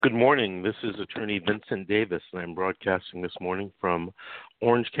Good morning. This is Attorney Vincent Davis, and I'm broadcasting this morning from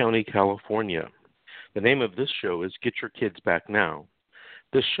Orange County, California. The name of this show is Get Your Kids Back Now.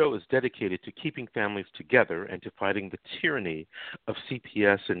 This show is dedicated to keeping families together and to fighting the tyranny of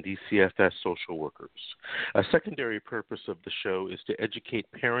CPS and DCFS social workers. A secondary purpose of the show is to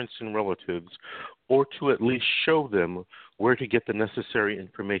educate parents and relatives, or to at least show them where to get the necessary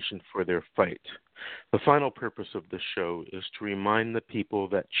information for their fight. The final purpose of the show is to remind the people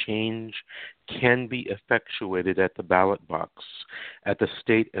that change can be effectuated at the ballot box at the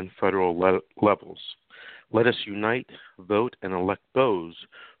state and federal levels. Let us unite, vote, and elect those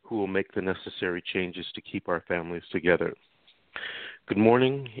who will make the necessary changes to keep our families together. Good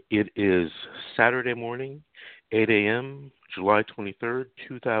morning. It is Saturday morning, 8 a.m., July 23rd,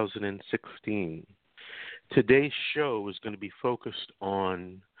 2016. Today's show is going to be focused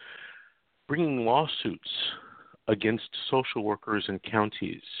on bringing lawsuits against social workers in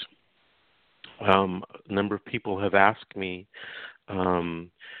counties. A number of people have asked me,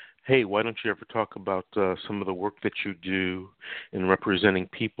 hey, why don't you ever talk about some of the work that you do in representing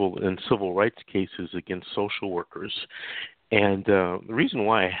people in civil rights cases against social workers? And the reason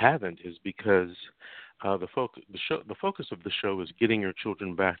why I haven't is because the focus of the show is getting your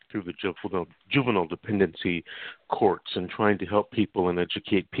children back through the juvenile dependency courts and trying to help people and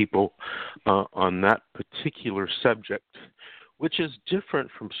educate people on that particular subject, which is different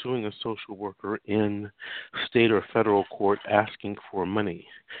from suing a social worker in state or federal court asking for money.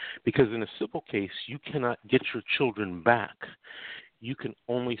 Because in a civil case, you cannot get your children back. You can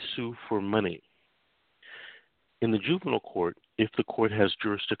only sue for money. In the juvenile court, if the court has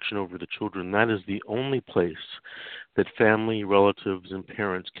jurisdiction over the children, that is the only place that family, relatives, and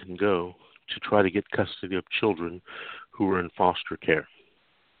parents can go to try to get custody of children who are in foster care.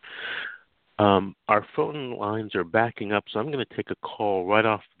 Our phone lines are backing up, so I'm going to take a call right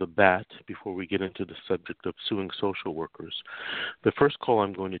off the bat before we get into the subject of suing social workers. The first call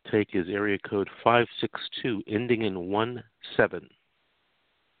I'm going to take is area code 562, ending in 17.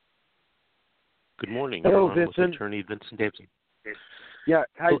 Good morning. Hello, I'm Vincent. with Attorney Vincent Davis. Yeah,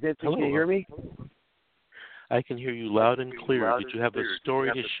 hi, Vincent. Hello. Can you hear me? I can hear you loud and clear. Did you have a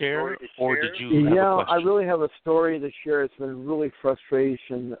story to share, or did you have a Yeah, question? I really have a story to share. It's been really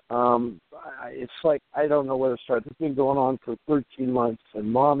frustration. It's like I don't know where to start. This has been going on for 13 months,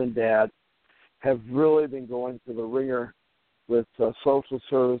 and Mom and Dad have really been going through the ringer with social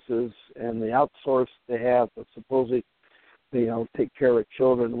services and the outsource they have to supposedly, take care of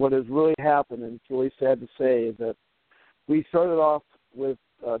children. What has really happened, and it's really sad to say, is that we started off with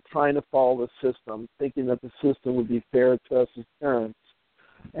trying to follow the system, thinking that the system would be fair to us as parents.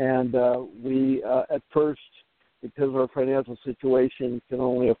 And we, at first, because of our financial situation, can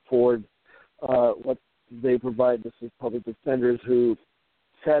only afford what they provide us as public defenders who,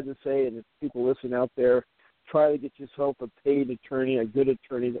 sad to say, and if people listen out there, try to get yourself a paid attorney, a good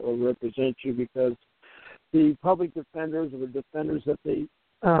attorney that will represent you, because the public defenders or the defenders that they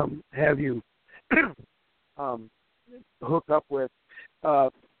have you hook up with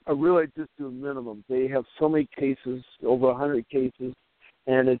are really just doing minimum. They have so many cases, over 100 cases,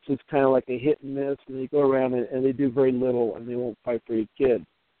 and it's just kind of like a hit and miss, and they go around and they do very little, and they won't fight for your kid.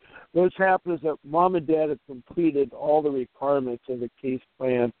 What's happened is that Mom and Dad have completed all the requirements of the case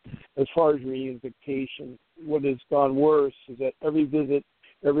plan as far as reunification. What has gone worse is that every visit,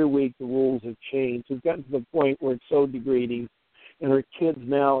 every week, the rules have changed. It's gotten to the point where it's so degrading, and our kids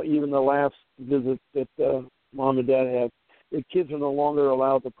now, even the last visit that Mom and Dad have, the kids are no longer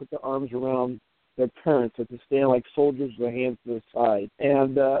allowed to put their arms around their parents. They have to stand like soldiers with their hands to the side.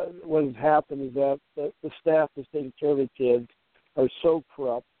 And what has happened is that the staff that's taking care of the kids are so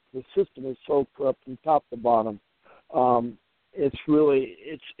corrupt. The system is so corrupt from top to bottom. It's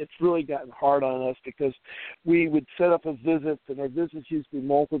really gotten hard on us, because we would set up a visit, and our visits used to be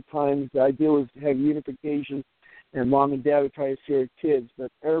multiple times. The idea was to have unification, and Mom and Dad would try to see our kids, but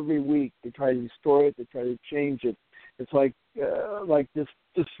every week they try to restore it, they try to change it. It's like this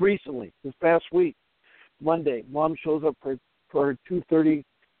recently, this past week, Monday, Mom shows up for 2:30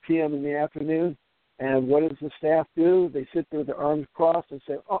 p.m. in the afternoon, and what does the staff do? They sit there with their arms crossed and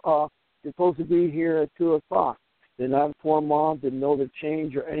say, you're supposed to be here at 2 o'clock. They're not informed Mom, didn't know the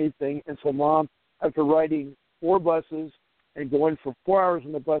change or anything, and so Mom, after riding 4 buses and going for 4 hours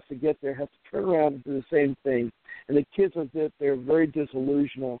on the bus to get there, has to turn around and do the same thing. And the kids are there, they're very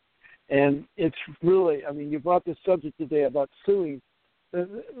disillusional. And it's really, you brought this subject today about suing.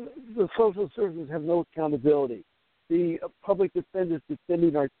 The social services have no accountability. The public defenders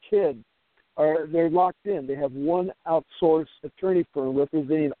defending our kids, they're locked in. They have one outsourced attorney firm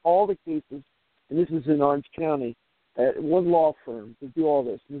representing all the cases, and this is in Orange County, at one law firm to do all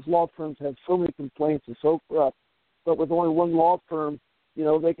this. These law firms have so many complaints and so corrupt, but with only one law firm,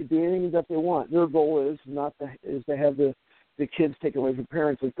 they could do anything that they want. Their goal is to have the kids taken away from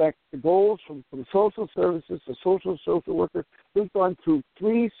parents. In fact, the goals from social services to social worker, we've gone through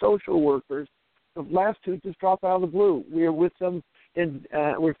 3 social workers. The last 2 just dropped out of the blue. We are with them, and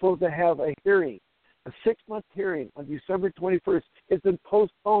we're supposed to have a hearing, a 6-month hearing on December 21st. It's been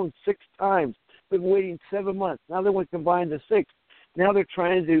postponed 6 times. Been waiting 7 months. Now they want to combine the 6. Now they're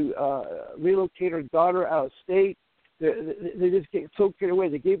trying to relocate her daughter out of state. They just get so carried away.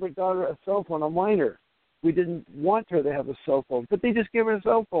 They gave her daughter a cell phone, a minor. We didn't want her to have a cell phone, but they just gave her a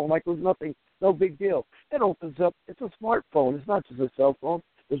cell phone like it was nothing, no big deal. It opens up. It's a smartphone. It's not just a cell phone.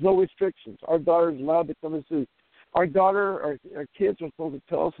 There's no restrictions. Our daughter is allowed to come and sue. Our kids are supposed to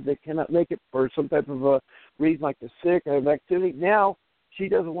tell us that they cannot make it for some type of a reason, like they're sick or an activity. Now she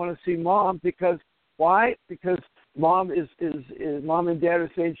doesn't want to see mom because why? Because mom and dad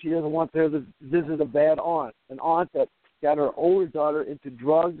are saying she doesn't want her to visit a bad aunt, an aunt that got her older daughter into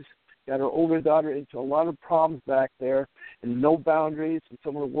drugs, got her older daughter into a lot of problems back there, and no boundaries, and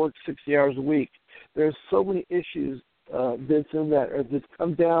someone who works 60 hours a week. There's so many issues, Vincent, that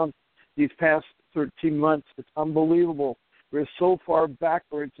come down these past 13 months. It's unbelievable. We're so far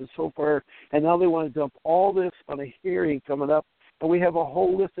backwards and so far, and now they want to dump all this on a hearing coming up, and we have a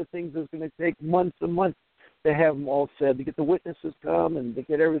whole list of things that's going to take months and months to have them all said, to get the witnesses come and to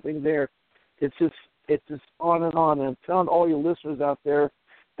get everything there. It's just on and on. And I'm telling all your listeners out there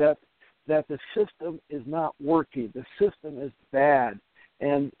that the system is not working. The system is bad,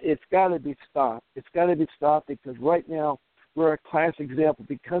 and it's got to be stopped. It's got to be stopped because right now we're a class example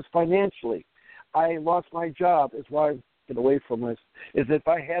because financially I lost my job. Is why I get away from this. Is if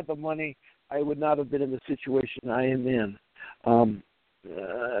I had the money, I would not have been in the situation I am in.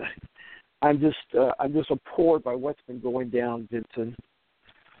 I'm just appalled by what's been going down, Vincent.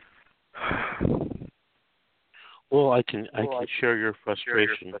 Well, I can share your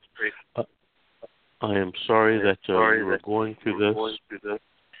frustration. I am sorry that you are going through this,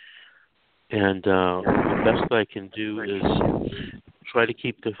 and the best I can do is try to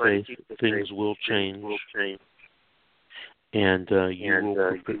keep the faith. Things will change, and you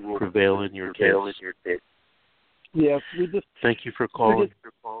will prevail in your case. Yes, we just thank you for calling.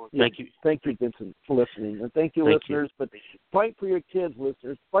 Thank you, Vincent, for listening, and thank you, listeners. But fight for your kids,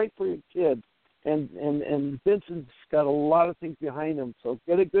 listeners. Fight for your kids. And Vincent's got a lot of things behind him, so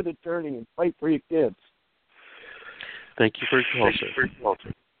get a good attorney and fight for your kids. Thank you for your call, sir.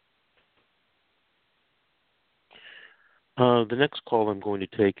 The next call I'm going to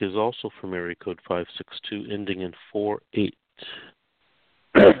take is also from area code 562, ending in 48.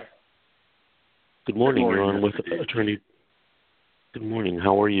 Good morning. You're on with attorney. Good morning.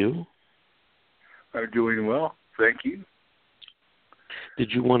 How are you? I'm doing well. Thank you.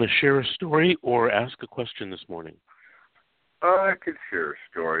 Did you want to share a story or ask a question this morning? I could share a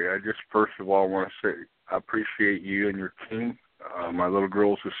story. I just first of all want to say I appreciate you and your team. My little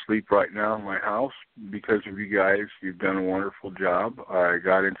girl's asleep right now in my house because of you guys. You've done a wonderful job. I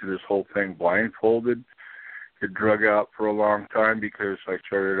got into this whole thing blindfolded. Get drug out for a long time because I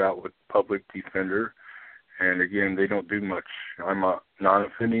started out with public defender. And again, they don't do much. I'm a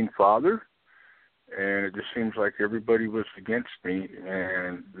non-offending father. And it just seems like everybody was against me,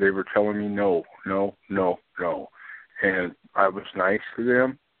 and they were telling me no. And I was nice to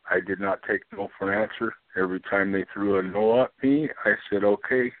them. I did not take no for an answer. Every time they threw a no at me, I said,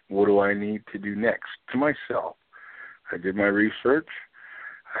 okay, what do I need to do next? To myself. I did my research.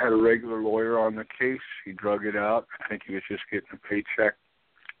 I had a regular lawyer on the case. He drug it out. I think he was just getting a paycheck.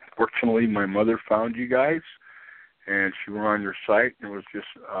 Fortunately, my mother found you guys, and she went on your site, and it was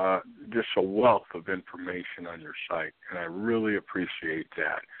just a wealth of information on your site, and I really appreciate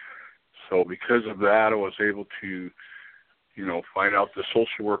that. So because of that, I was able to, find out the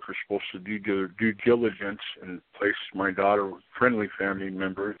social worker is supposed to do their due diligence and place my daughter with friendly family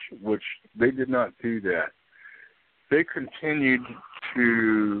members, which they did not do that. They continued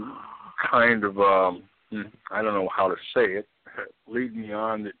to kind of, I don't know how to say it, lead me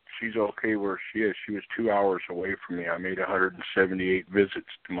on that she's okay where she is. She was 2 hours away from me. I made 178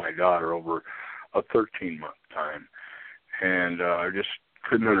 visits to my daughter over a 13-month time. And I just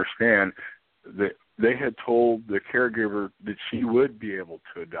couldn't understand that they had told the caregiver that she would be able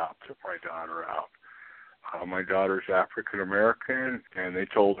to adopt my daughter out. My daughter's African-American, and they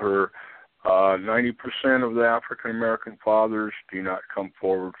told her 90% of the African-American fathers do not come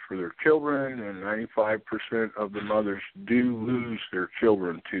forward for their children, and 95% of the mothers do lose their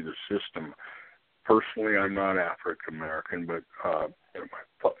children to the system. Personally, I'm not African-American, but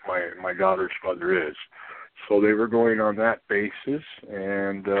my daughter's mother is. So they were going on that basis,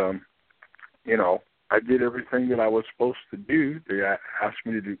 and, I did everything that I was supposed to do. They asked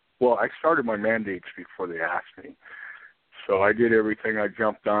me to do, well, I started my mandates before they asked me. So I did everything. I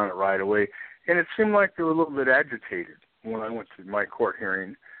jumped on it right away. And it seemed like they were a little bit agitated when I went to my court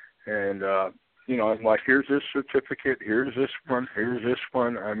hearing. And, I'm like, here's this certificate, here's this one, here's this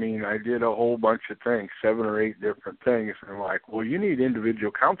one. I mean, I did a whole bunch of things, 7 or 8 different things. And I'm like, well, you need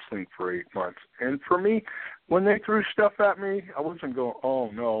individual counseling for 8 months. And for me, when they threw stuff at me, I wasn't going, oh,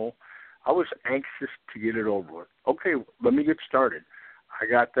 no. I was anxious to get it over with. Okay, let me get started. I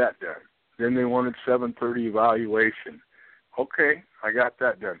got that done. Then they wanted 7:30 evaluation. Okay, I got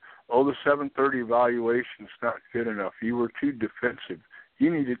that done. Oh, the 7:30 evaluation's not good enough. You were too defensive.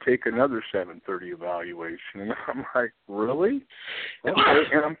 You need to take another 7:30 evaluation. And I'm like, really? Okay.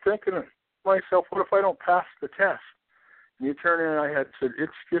 And I'm thinking to myself, what if I don't pass the test? And the attorney and I had said,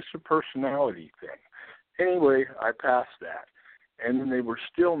 it's just a personality thing. Anyway, I passed that. And then they were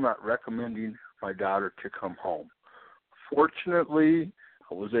still not recommending my daughter to come home. Fortunately,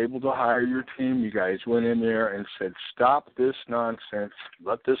 I was able to hire your team. You guys went in there and said, stop this nonsense.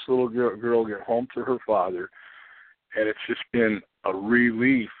 Let this little girl get home to her father. And it's just been a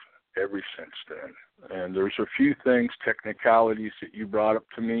relief ever since then. And there's a few things, technicalities that you brought up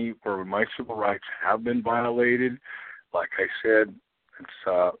to me where my civil rights have been violated. Like I said,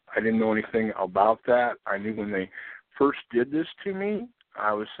 I didn't know anything about that. I knew when they first did this to me,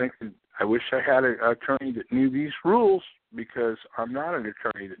 I was thinking, I wish I had an attorney that knew these rules, because I'm not an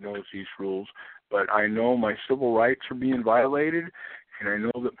attorney that knows these rules, but I know my civil rights are being violated, and I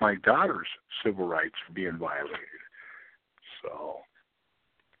know that my daughter's civil rights are being violated. So.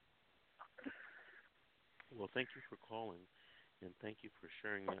 Well, thank you for calling, and thank you for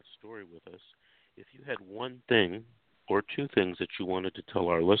sharing that story with us. If you had one thing or 2 things that you wanted to tell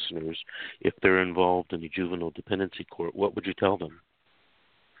our listeners if they're involved in the juvenile dependency court, what would you tell them?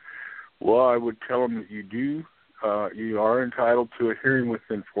 Well, I would tell them that you are entitled to a hearing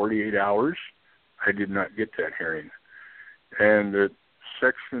within 48 hours. I did not get that hearing. And that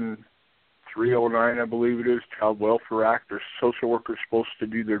Section 309, I believe it is, Child Welfare Act, their social workers supposed to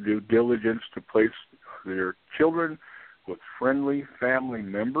do their due diligence to place their children with friendly family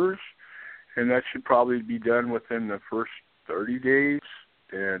members, and that should probably be done within the first 30 days.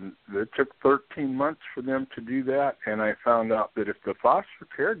 And it took 13 months for them to do that, and I found out that if the foster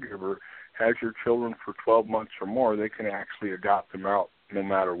caregiver has your children for 12 months or more, they can actually adopt them out no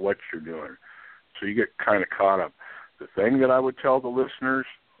matter what you're doing. So you get kind of caught up. The thing that I would tell the listeners,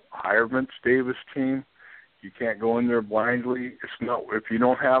 hire Vince Davis' team. You can't go in there blindly. If you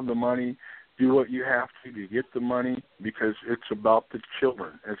don't have the money, do what you have to get the money, because it's about the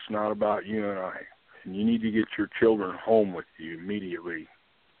children. It's not about you and I. And you need to get your children home with you immediately.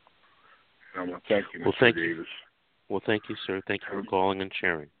 And I want to thank you, Mr. Davis. Well, thank you, sir. Thank you for calling and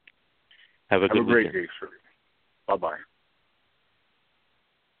sharing. Have a good great weekend. day, sir. Bye-bye.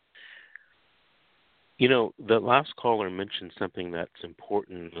 The last caller mentioned something that's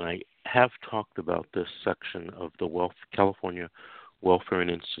important, and I have talked about this section of the California Welfare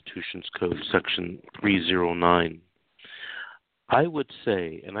and Institutions Code, Section 309. I would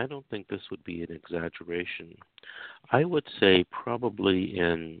say, and I don't think this would be an exaggeration, I would say probably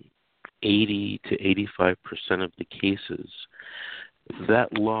in 80 to 85% of the cases,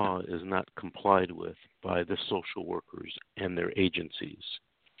 that law is not complied with by the social workers and their agencies.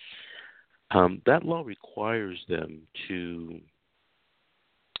 That law requires them to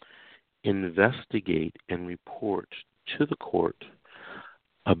investigate and report to the court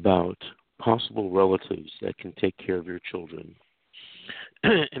about possible relatives that can take care of your children.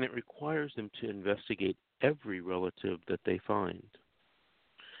 And it requires them to investigate every relative that they find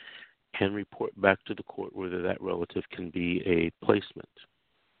and report back to the court whether that relative can be a placement.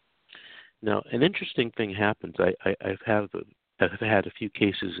 Now, an interesting thing happens. I've had a few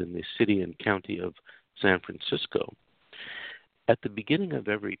cases in the city and county of San Francisco. At the beginning of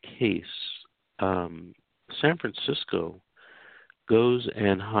every case, San Francisco goes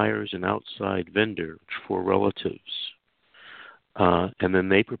and hires an outside vendor for relatives, and then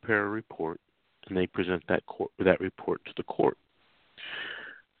they prepare a report and they present that report to the court.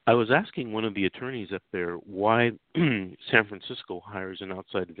 I was asking one of the attorneys up there why San Francisco hires an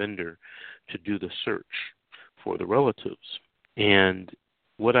outside vendor to do the search for the relatives. And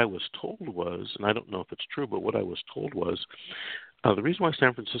what I was told was, and I don't know if it's true, but what I was told was the reason why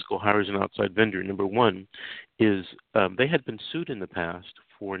San Francisco hires an outside vendor, number one, is they had been sued in the past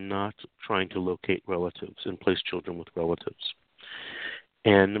for not trying to locate relatives and place children with relatives.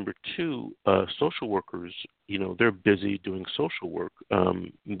 And number two, social workers, they're busy doing social work.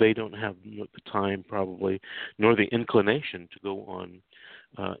 They don't have the time probably, nor the inclination to go on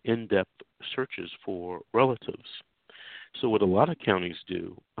in-depth searches for relatives. So what a lot of counties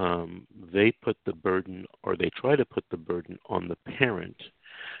do, they put the burden, or they try to put the burden on the parent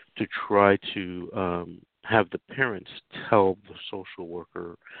to try to have the parents tell the social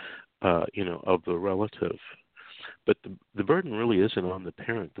worker, of the relative. But the burden really isn't on the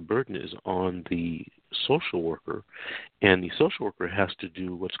parent. The burden is on the social worker, and the social worker has to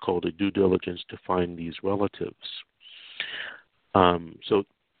do what's called a due diligence to find these relatives. So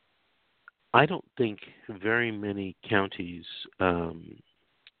I don't think very many counties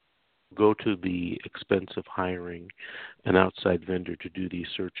go to the expense of hiring an outside vendor to do these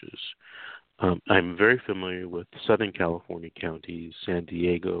searches. I'm very familiar with Southern California counties, San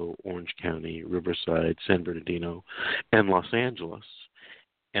Diego, Orange County, Riverside, San Bernardino, and Los Angeles.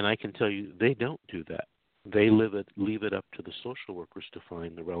 And I can tell you they don't do that. They leave it up to the social workers to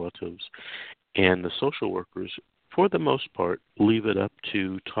find the relatives. And the social workers, for the most part, leave it up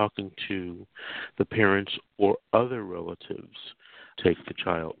to talking to the parents or other relatives to take the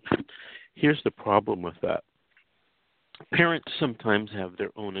child. Here's the problem with that. Parents sometimes have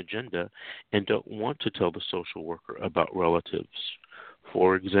their own agenda and don't want to tell the social worker about relatives.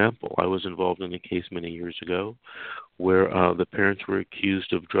 For example, I was involved in a case many years ago where the parents were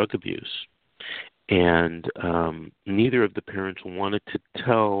accused of drug abuse, and neither of the parents wanted to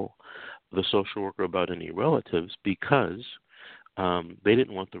tell the social worker about any relatives because they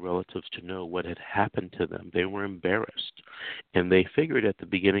didn't want the relatives to know what had happened to them. They were embarrassed, and they figured at the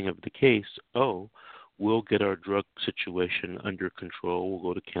beginning of the case, we'll get our drug situation under control.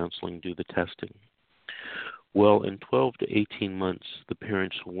 We'll go to counseling, do the testing. Well, in 12 to 18 months, the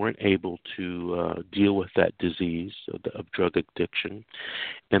parents weren't able to deal with that disease of drug addiction,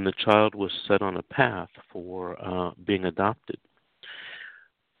 and the child was set on a path for being adopted.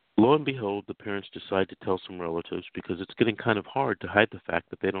 Lo and behold, the parents decide to tell some relatives because it's getting kind of hard to hide the fact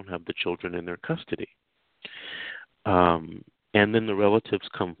that they don't have the children in their custody. And then the relatives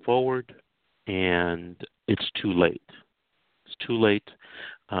come forward, and it's too late. It's too late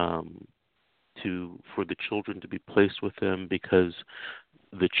for the children to be placed with them because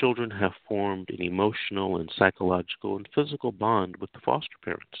the children have formed an emotional and psychological and physical bond with the foster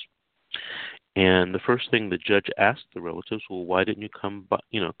parents. And the first thing the judge asked the relatives, well, why didn't you come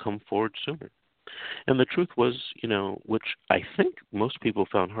forward sooner? And the truth was, which I think most people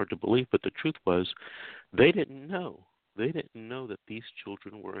found hard to believe, but the truth was they didn't know. They didn't know that these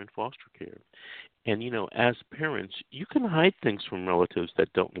children were in foster care. And, as parents, you can hide things from relatives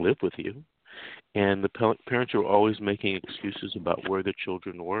that don't live with you. And the parents are always making excuses about where the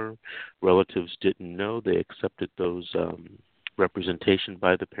children were. Relatives didn't know. They accepted those representation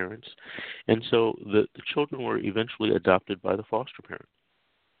by the parents. And so the children were eventually adopted by the foster parent.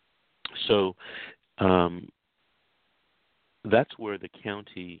 So that's where the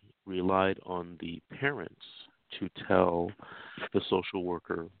county relied on the parents to tell the social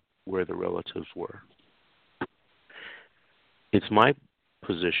worker where the relatives were. It's my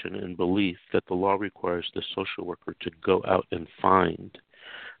position and belief that the law requires the social worker to go out and find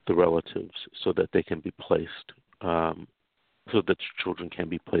the relatives so that they can be placed, so that children can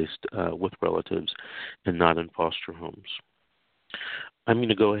be placed with relatives and not in foster homes. I'm going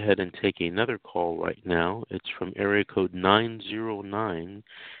to go ahead and take another call right now. It's from area code 909,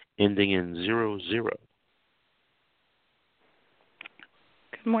 ending in 00.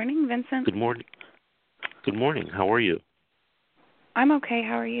 Good morning, Vincent. Good morning. Good morning. How are you? I'm okay.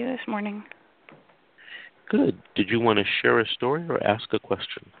 How are you this morning? Good. Did you want to share a story or ask a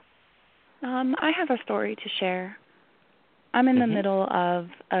question? I have a story to share. I'm in the middle of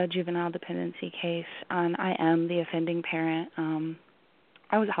a juvenile dependency case, and I am the offending parent.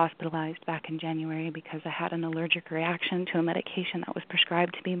 I was hospitalized back in January because I had an allergic reaction to a medication that was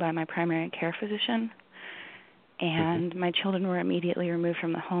prescribed to me by my primary care physician. And my children were immediately removed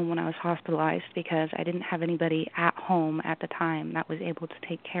from the home when I was hospitalized because I didn't have anybody at home at the time that was able to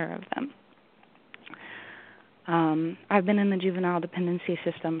take care of them. I've been in the juvenile dependency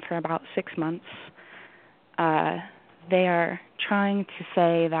system for about 6 months. They are trying to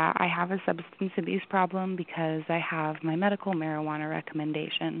say that I have a substance abuse problem because I have my medical marijuana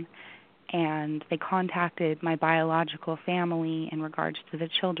recommendation, and they contacted my biological family in regards to the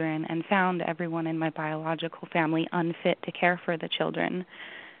children and found everyone in my biological family unfit to care for the children.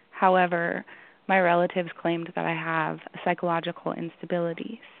 However, my relatives claimed that I have a psychological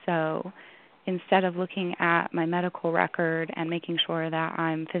instability, so instead of looking at my medical record and making sure that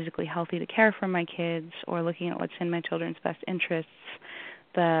I'm physically healthy to care for my kids or looking at what's in my children's best interests,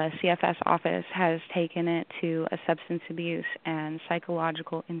 the CFS office has taken it to a substance abuse and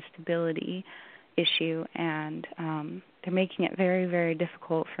psychological instability issue, and they're making it very, very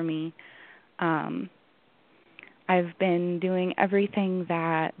difficult for me. I've been doing everything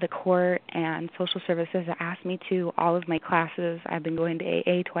that the court and social services have asked me to, all of my classes. I've been going to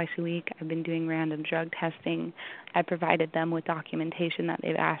AA twice a week. I've been doing random drug testing. I provided them with documentation that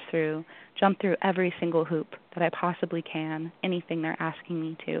they've asked through, jumped through every single hoop that I possibly can, anything they're asking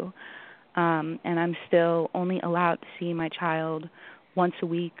me to. And I'm still only allowed to see my child once a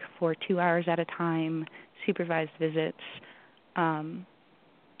week for 2 hours at a time, supervised visits.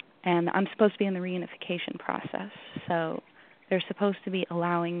 And I'm supposed to be in the reunification process, so they're supposed to be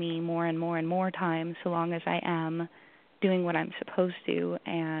allowing me more and more and more time so long as I am doing what I'm supposed to.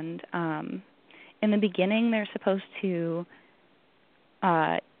 And in the beginning, they're supposed to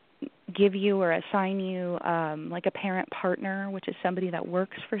give you or assign you like a parent partner, which is somebody that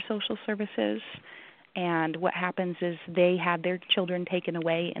works for social services. And what happens is they had their children taken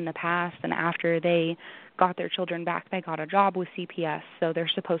away in the past, and after they got their children back, they got a job with CPS, so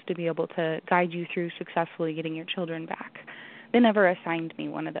they're supposed to be able to guide you through successfully getting your children back. They never assigned me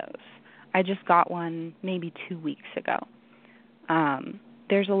one of those. I just got one maybe 2 weeks ago.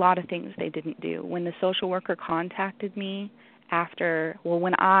 There's a lot of things they didn't do. When the social worker contacted me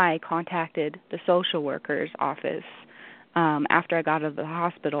when I contacted the social worker's office after I got out of the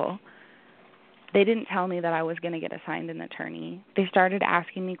hospital, they didn't tell me that I was going to get assigned an attorney. They started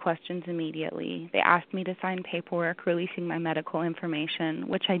asking me questions immediately. They asked me to sign paperwork releasing my medical information,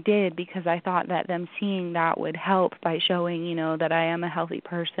 which I did because I thought that them seeing that would help by showing, that I am a healthy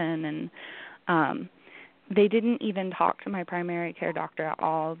person. And they didn't even talk to my primary care doctor at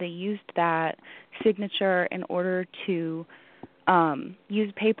all. They used that signature in order to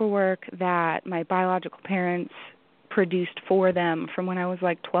use paperwork that my biological parents produced for them from when I was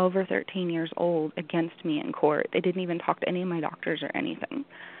like 12 or 13 years old against me in court. They didn't even talk to any of my doctors or anything.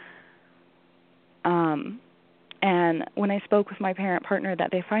 And when I spoke with my parent partner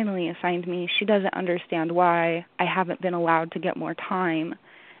that they finally assigned me, she doesn't understand why I haven't been allowed to get more time.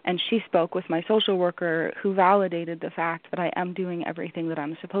 And she spoke with my social worker who validated the fact that I am doing everything that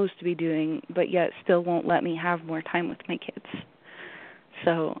I'm supposed to be doing, but yet still won't let me have more time with my kids.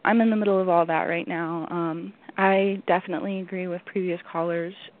 So I'm in the middle of all that right now. I definitely agree with previous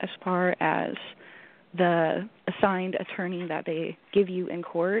callers as far as the assigned attorney that they give you in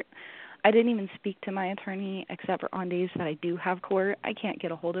court. I didn't even speak to my attorney except for on days that I do have court. I can't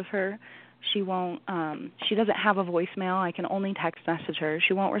get a hold of her. She won't, she doesn't have a voicemail. I can only text message her.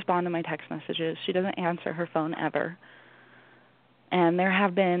 She won't respond to my text messages. She doesn't answer her phone ever. And there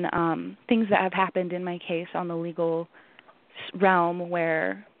have been things that have happened in my case on the legal realm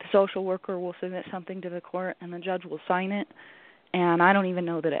where the social worker will submit something to the court and the judge will sign it, and I don't even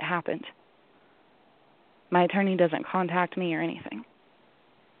know that it happened. My attorney doesn't contact me or anything.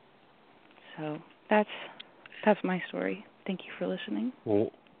 So that's my story. Thank you for listening.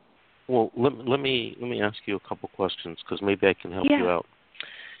 Well, let me ask you a couple questions because maybe I can help you out.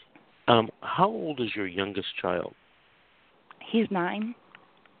 How old is your youngest child? He's 9.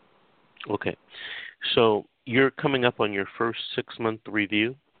 Okay. So you're coming up on your first 6-month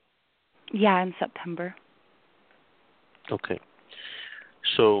review? Yeah, in September. Okay.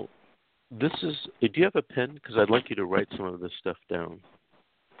 So do you have a pen? Because I'd like you to write some of this stuff down.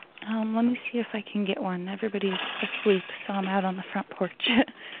 Let me see if I can get one. Everybody's asleep, so I'm out on the front porch.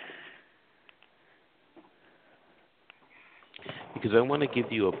 Because I want to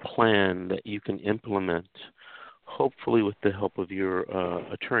give you a plan that you can implement, hopefully with the help of your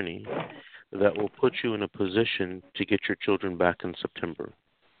attorney, that will put you in a position to get your children back in September.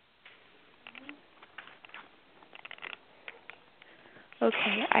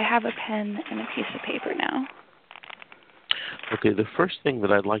 Okay, I have a pen and a piece of paper now. Okay, the first thing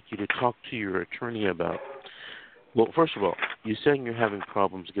that I'd like you to talk to your attorney about, well, first of all, you're saying you're having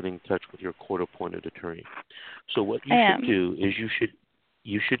problems getting in touch with your court-appointed attorney. So what you should do is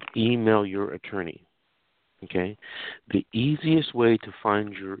you should email your attorney. Okay? The easiest way to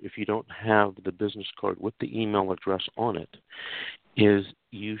find if you don't have the business card with the email address on it, is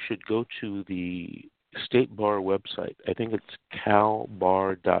you should go to the State Bar website. I think it's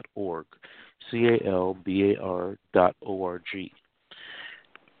calbar.org, calbar.org.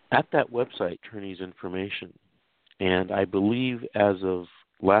 At that website, attorney's information. And I believe as of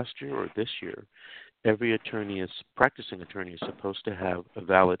last year or this year, every practicing attorney is supposed to have a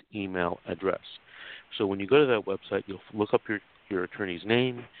valid email address. So when you go to that website, you'll look up your attorney's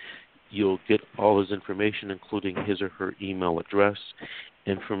name. You'll get all his information, including his or her email address.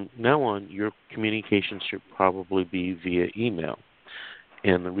 And from now on, your communication should probably be via email.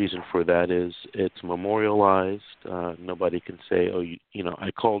 And the reason for that is it's memorialized. Nobody can say, oh,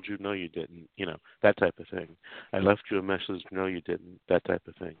 I called you. No, you didn't. That type of thing. I left you a message. No, you didn't. That type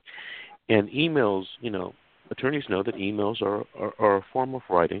of thing. And emails, attorneys know that emails are a form of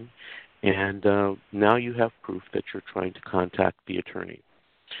writing. And now you have proof that you're trying to contact the attorney.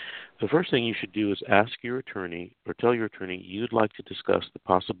 The first thing you should do is ask your attorney or tell your attorney you'd like to discuss the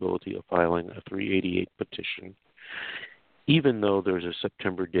possibility of filing a 388 petition, even though there's a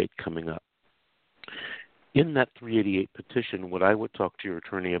September date coming up. In that 388 petition, what I would talk to your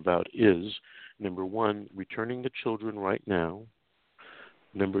attorney about is, number one, returning the children right now.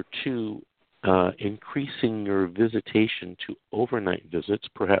 Number two, increasing your visitation to overnight visits,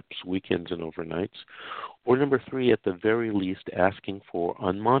 perhaps weekends and overnights. Or number three, at the very least, asking for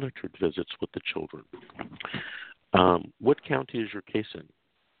unmonitored visits with the children. What county is your case in?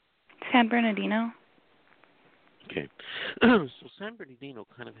 San Bernardino. Okay. So San Bernardino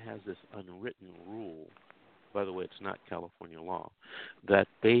kind of has this unwritten rule, by the way, it's not California law, that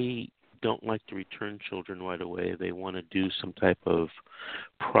they don't like to return children right away. They want to do some type of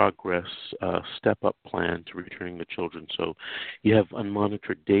progress step-up plan to returning the children. So you have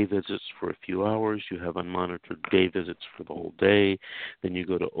unmonitored day visits for a few hours. You have unmonitored day visits for the whole day. Then you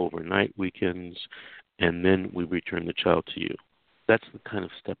go to overnight weekends, and then we return the child to you. That's the kind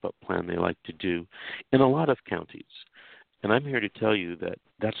of step-up plan they like to do in a lot of counties. And I'm here to tell you that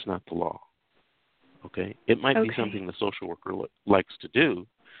that's not the law. Okay? It might be something the social worker likes to do,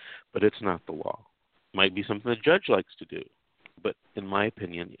 but it's not the law. It might be something the judge likes to do, but in my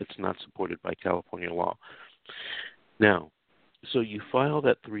opinion, it's not supported by California law. Now, so you file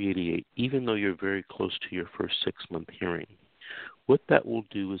that 388 even though you're very close to your first 6-month hearing. What that will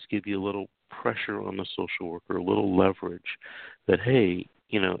do is give you a little pressure on the social worker, a little leverage that, hey,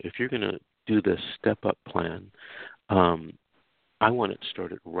 if you're going to do this step-up plan, I want it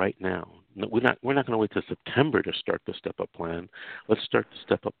started right now. We're not going to wait till September to start the step-up plan. Let's start the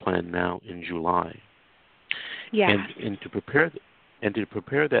step-up plan now in July. Yeah. And to prepare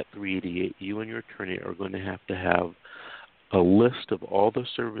that 388, you and your attorney are going to have a list of all the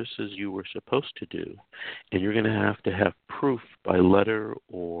services you were supposed to do, and you're going to have proof by letter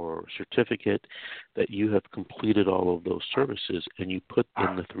or certificate that you have completed all of those services, and you put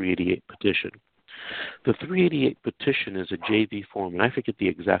in the 388 petition. The 388 petition is a JV form, and I forget the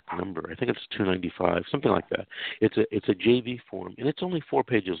exact number. I think it's 295, something like that. It's a JV form, and it's only 4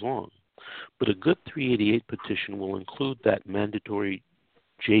 pages long. But a good 388 petition will include that mandatory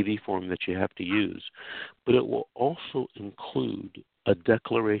JV form that you have to use, but it will also include a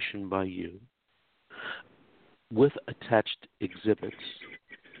declaration by you with attached exhibits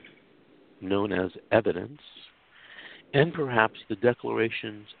known as evidence, and perhaps the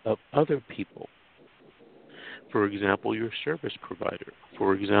declarations of other people. For example, your service provider.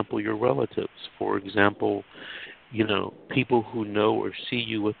 For example, your relatives. For example, people who know or see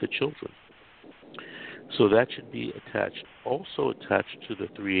you with the children. So that should be attached. Also attached to the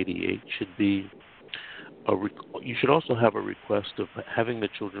 388 should be you should also have a request of having the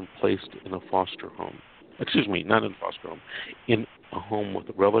children placed in a foster home. Excuse me, not in a foster home, in a home with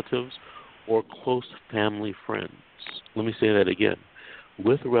relatives or close family friends. Let me say that again.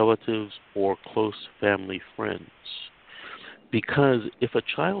 With relatives or close family friends. Because if a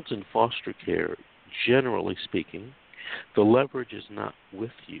child's in foster care, generally speaking, the leverage is not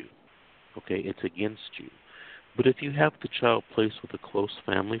with you. Okay, it's against you. But if you have the child placed with a close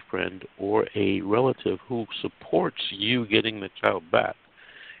family friend or a relative who supports you getting the child back,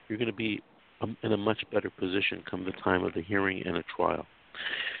 you're going to be in a much better position come the time of the hearing and a trial.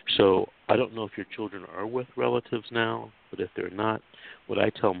 So I don't know if your children are with relatives now, but if they're not, what I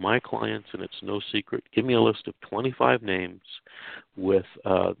tell my clients, and it's no secret, give me a list of 25 names with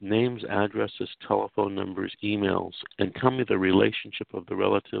names, addresses, telephone numbers, emails, and tell me the relationship of the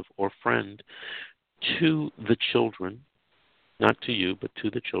relative or friend to the children, not to you, but to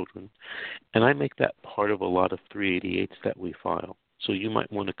the children. And I make that part of a lot of 388s that we file. So you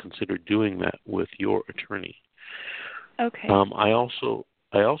might want to consider doing that with your attorney. Okay. I also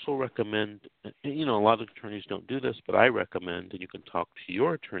recommend, a lot of attorneys don't do this, but I recommend, and you can talk to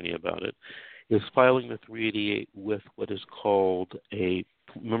your attorney about it, is filing the 388 with what is called a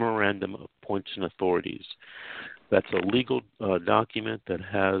memorandum of points and authorities. That's a legal document that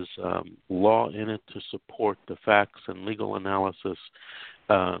has law in it to support the facts and legal analysis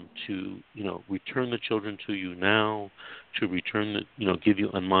to, return the children to you now, to return give you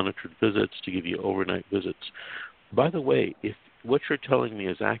unmonitored visits, to give you overnight visits. By the way, if what you're telling me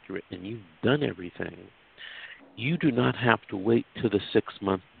is accurate and you've done everything, you do not have to wait to the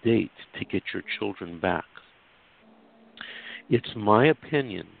 6-month date to get your children back. It's my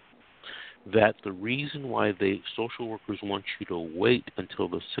opinion that the reason why social workers want you to wait until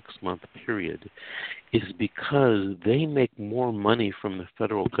the 6-month period is because they make more money from the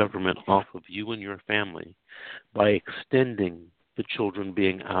federal government off of you and your family by extending the children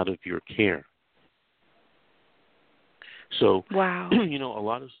being out of your care. So, wow.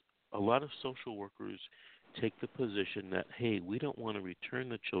 A lot of social workers take the position that, hey, we don't want to return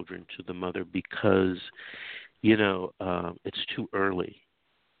the children to the mother because, it's too early.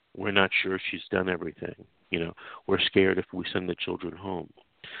 We're not sure she's done everything. We're scared if we send the children home.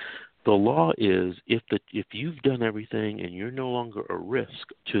 The law is if you've done everything and you're no longer a risk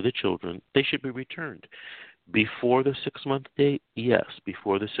to the children, they should be returned. Before the 6-month date, yes.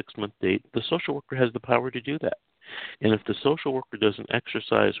 Before the 6-month date, the social worker has the power to do that. And if the social worker doesn't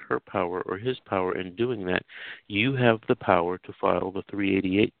exercise her power or his power in doing that, you have the power to file the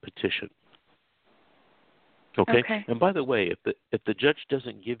 388 petition. Okay? And by the way, if the judge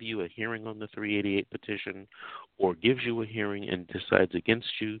doesn't give you a hearing on the 388 petition or gives you a hearing and decides against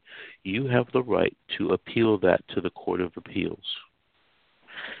you, you have the right to appeal that to the Court of Appeals.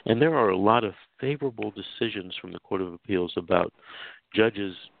 And there are a lot of favorable decisions from the Court of Appeals about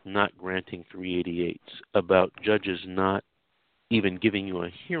judges not granting 388s, about judges not even giving you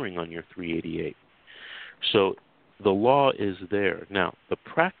a hearing on your 388. So the law is there. Now, the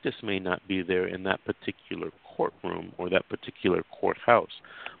practice may not be there in that particular courtroom or that particular courthouse,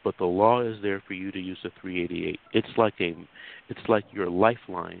 but the law is there for you to use a 388. It's like your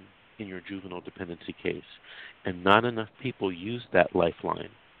lifeline in your juvenile dependency case, and not enough people use that lifeline.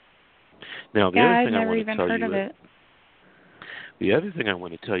 Now, the other thing I want to tell you is, the other thing I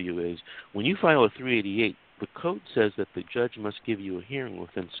want to tell you is, when you file a 388, the code says that the judge must give you a hearing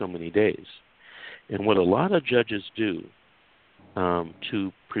within so many days. And what a lot of judges do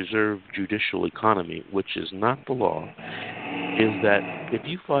to preserve judicial economy, which is not the law, is that if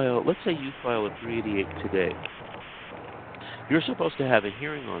you file, let's say you file a 388 today, you're supposed to have a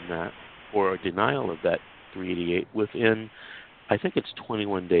hearing on that or a denial of that 388 within, I think it's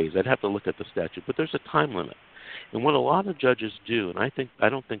 21 days. I'd have to look at the statute, but there's a time limit. And what a lot of judges do, and I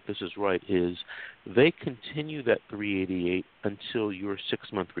don't think this is right, is they continue that 388 until your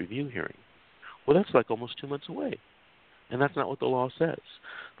 6-month review hearing. Well, that's like almost 2 months away. And that's not what the law says.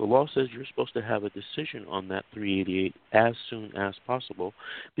 The law says you're supposed to have a decision on that 388 as soon as possible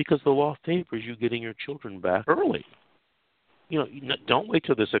because the law favors you getting your children back early. Don't wait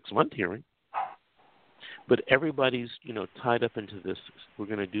till the 6-month hearing. But everybody's, tied up into this.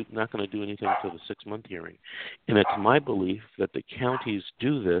 We're not going to do anything until the 6-month hearing. And it's my belief that the counties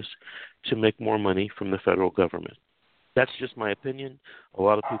do this to make more money from the federal government. That's just my opinion. A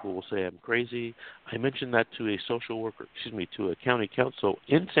lot of people will say I'm crazy. I mentioned that to a county council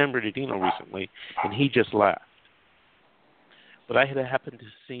in San Bernardino recently, and he just laughed. But I happened to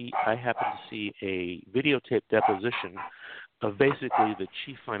see a videotaped deposition of basically the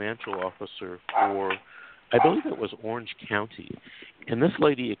chief financial officer for, I believe it was Orange County. And this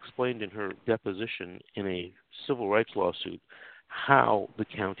lady explained in her deposition in a civil rights lawsuit how the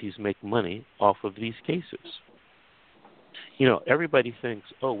counties make money off of these cases. Everybody thinks,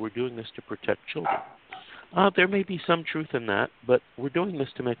 we're doing this to protect children. There may be some truth in that, but we're doing this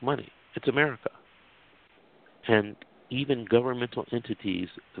to make money. It's America. And even governmental entities,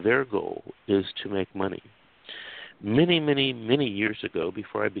 their goal is to make money. Many, many, many years ago,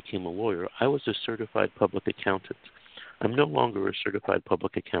 before I became a lawyer, I was a certified public accountant. I'm no longer a certified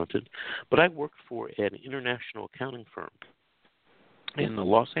public accountant, but I worked for an international accounting firm. And the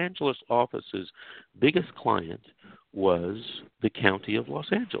Los Angeles office's biggest client was the county of Los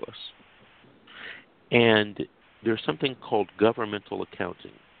Angeles. And there's something called governmental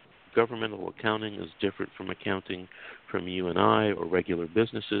accounting. Governmental accounting is different from accounting from you and I or regular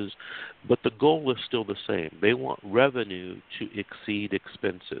businesses, but the goal is still the same. They want revenue to exceed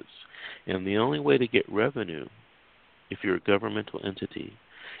expenses. And the only way to get revenue, if you're a governmental entity,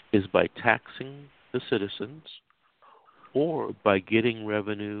 is by taxing the citizens or by getting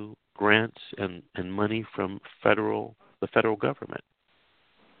revenue, grants, and money from the federal government.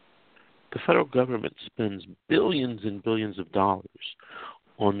 The federal government spends billions and billions of dollars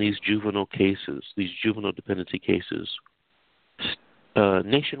on these juvenile cases, these juvenile dependency cases,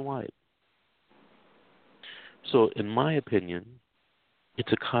 nationwide. So in my opinion,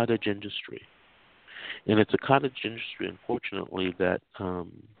 it's a cottage industry. And it's a cottage industry, unfortunately, that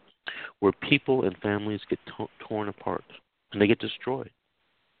where people and families get torn apart and they get destroyed.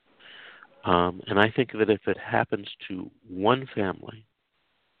 And I think that if it happens to one family,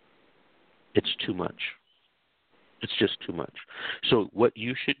 it's too much. It's just too much. So what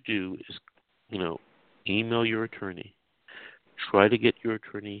you should do is, email your attorney, try to get your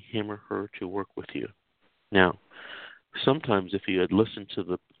attorney, him or her, to work with you. Now, sometimes if you had listened to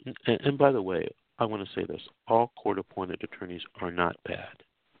the, and by the way, I want to say this, all court-appointed attorneys are not bad.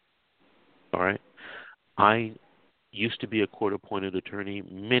 All right? I used to be a court-appointed attorney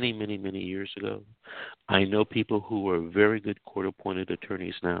many, many, many years ago. I know people who are very good court-appointed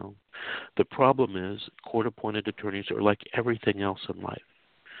attorneys now. The problem is court-appointed attorneys are like everything else in life.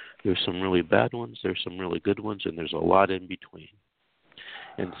 There's some really bad ones, there's some really good ones, and there's a lot in between.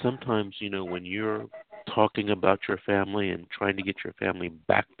 And sometimes, when you're talking about your family and trying to get your family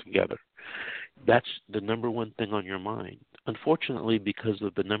back together, that's the number one thing on your mind. Unfortunately, because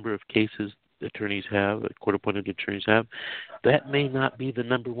of the number of cases attorneys have, court-appointed attorneys have, that may not be the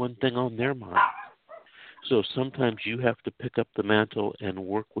number one thing on their mind. So sometimes you have to pick up the mantle and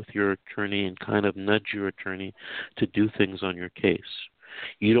work with your attorney and kind of nudge your attorney to do things on your case.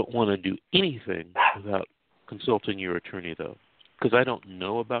 You don't want to do anything without consulting your attorney, though, because I don't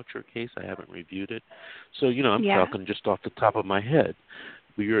know about your case. I haven't reviewed it. So, I'm talking just off the top of my head.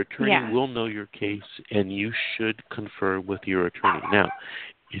 But your attorney will know your case, and you should confer with your attorney. Now,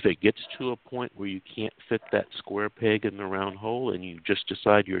 if it gets to a point where you can't fit that square peg in the round hole and you just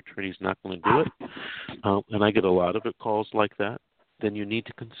decide your attorney's not going to do it, and I get a lot of calls like that, then you need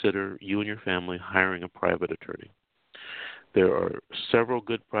to consider, you and your family, hiring a private attorney. There are several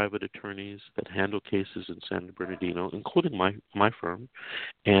good private attorneys that handle cases in San Bernardino, including my firm,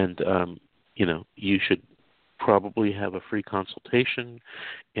 and, you should probably have a free consultation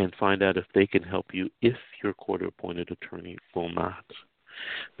and find out if they can help you if your court-appointed attorney will not.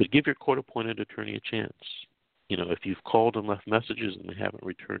 But give your court-appointed attorney a chance. If you've called and left messages and they haven't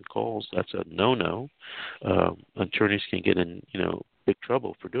returned calls, that's a no-no. Attorneys can get in, big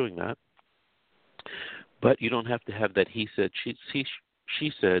trouble for doing that. But you don't have to have that he said, she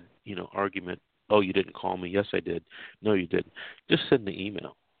said, argument. Oh, you didn't call me. Yes, I did. No, you didn't. Just send the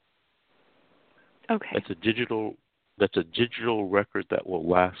email. Okay. That's a digital record that will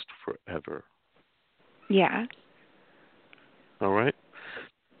last forever. Yeah. All right.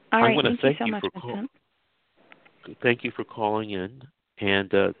 All right. I want to thank you so much, Vincent. Thank you for calling in, and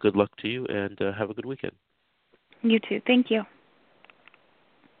good luck to you, and have a good weekend. You too. Thank you.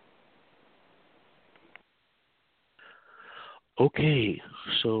 Okay,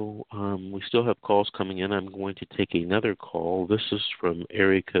 so we still have calls coming in. I'm going to take another call. This is from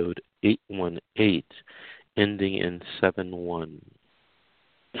area code 818, ending in 71.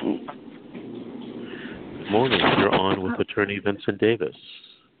 Good morning. You're on with Attorney Vincent Davis.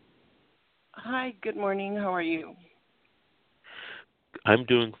 Hi, good morning. How are you? I'm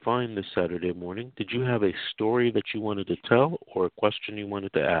doing fine this Saturday morning. Did you have a story that you wanted to tell or a question you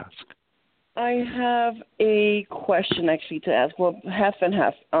wanted to ask? I have a question actually to ask. Well, half and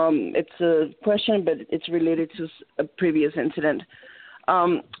half. It's a question, but it's related to a previous incident. At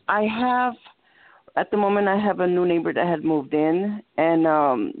the moment, I have a new neighbor that had moved in, and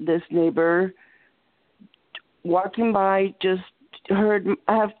this neighbor walking by just heard.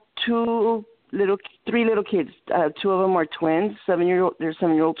 I have three little kids. Two of them are twins. They're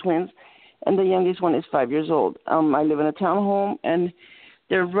 7-year-old twins, and the youngest one is 5 years old. I live in a townhome, and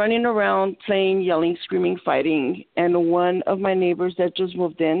they're running around, playing, yelling, screaming, fighting. And one of my neighbors that just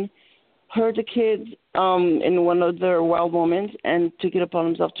moved in heard the kids in one of their wild moments and took it upon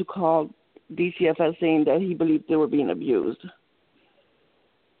himself to call DCFS saying that he believed they were being abused.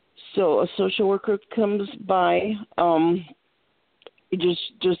 So a social worker comes by. I was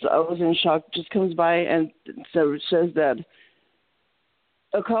in shock. Just comes by and says that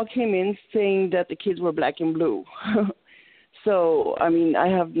a call came in saying that the kids were black and blue. So, I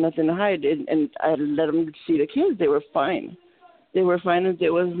have nothing to hide, and I let them see the kids. They were fine. And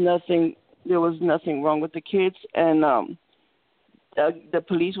there was nothing wrong with the kids. And the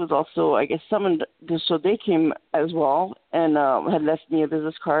police was also, I guess, summoned, so they came as well and had left me a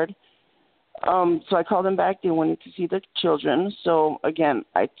business card. So I called them back. They wanted to see the children. So, again,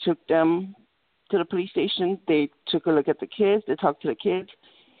 I took them to the police station. They took a look at the kids. They talked to the kids.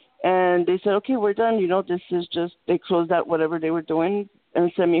 And they said, okay, we're done. This is just, they closed out whatever they were doing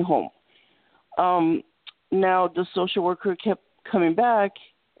and sent me home. Now the social worker kept coming back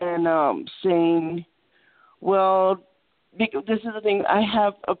and saying, well, this is the thing. I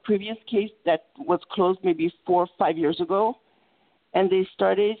have a previous case that was closed maybe 4 or 5 years ago. And they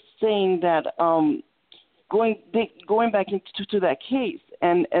started saying that going back into that case.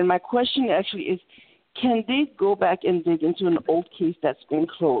 And my question actually is, can they go back and dig into an old case that's been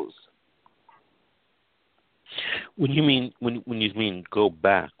closed? When you mean go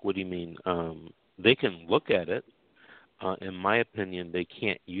back, what do you mean? They can look at it. in my opinion, they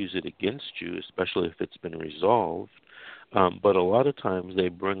can't use it against you, especially if it's been resolved. But a lot of times they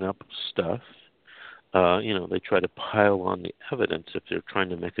bring up stuff. They try to pile on the evidence if they're trying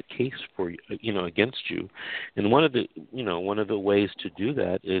to make a case for you, against you. And one of the ways to do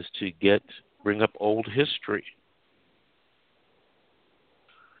that is to bring up old history.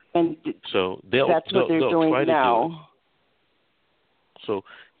 And so that's what they're doing try now. To do it.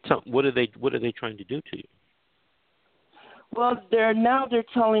 So, what are they trying to do to you? Well, they're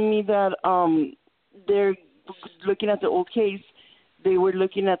telling me that they're looking at the old case. They were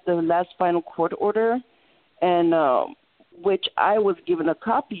looking at the last final court order, and which I was given a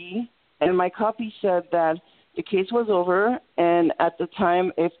copy, and my copy said that the case was over, and at the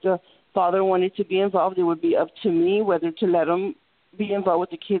time, if the father wanted to be involved, it would be up to me whether to let him be involved with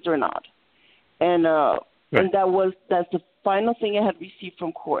the kids or not. And right. And that's the final thing I had received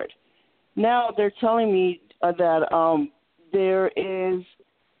from court. Now they're telling me that there is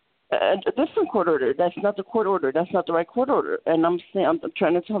a different court order. That's not the court order. That's not the right court order. And I'm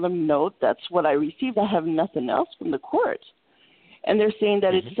trying to tell them, no, that's what I received. I have nothing else from the court. And they're saying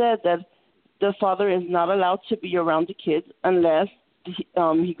that it said that the father is not allowed to be around the kids unless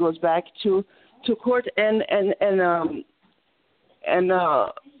he goes back to court and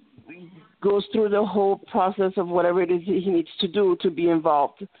goes through the whole process of whatever it is he needs to do to be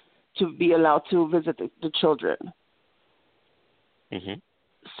involved, to be allowed to visit the children. Mm-hmm.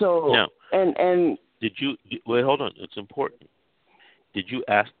 So now, and did you wait? Hold on, it's important. Did you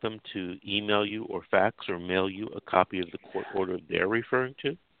ask them to email you or fax or mail you a copy of the court order they're referring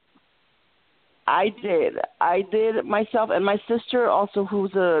to? I did myself, and my sister also,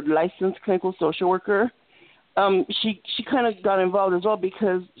 who's a licensed clinical social worker. She kind of got involved as well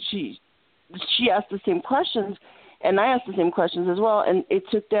because she asked the same questions, and I asked the same questions as well, and it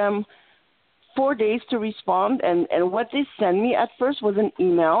took them 4 days to respond, and what they sent me at first was an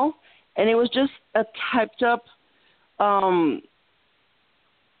email, and it was just a typed up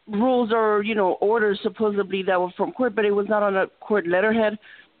rules or, orders supposedly that were from court, but it was not on a court letterhead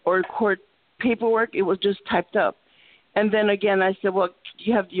or court paperwork. It was just typed up. And then again, I said, well, do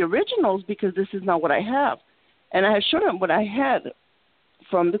you have the originals? Because this is not what I have. And I had showed them what I had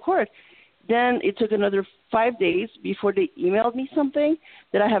from the court. Then it took another 5 days before they emailed me something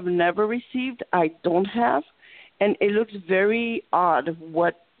that I have never received, I don't have. And it looks very odd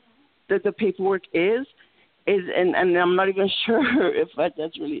what the paperwork is, and I'm not even sure if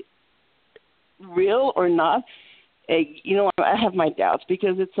that's really real or not. I have my doubts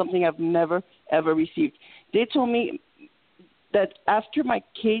because it's something I've never, ever received. They told me that after my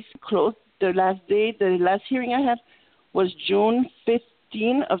case closed, the last hearing I had was June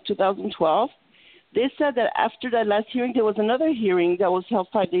 15 of 2012. They said that after that last hearing, there was another hearing that was held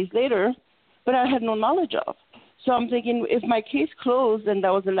 5 days later, but I had no knowledge of. So I'm thinking, if my case closed and that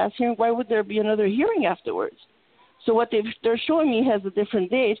was the last hearing, why would there be another hearing afterwards? So what they're showing me has a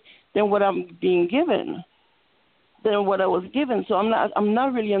different date than what I'm being given, than what I was given. So I'm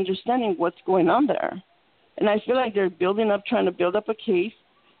not really understanding what's going on there. And I feel like they're trying to build up a case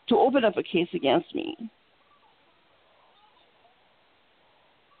to open up a case against me.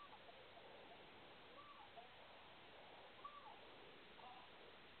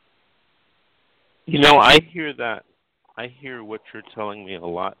 I hear that. I hear what you're telling me a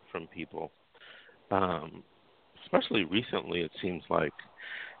lot from people, especially recently. It seems like,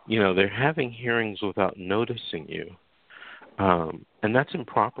 they're having hearings without noticing you, and that's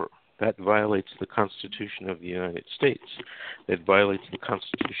improper. That violates the Constitution of the United States. It violates the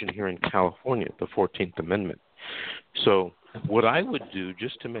Constitution here in California, the 14th Amendment. So what I would do,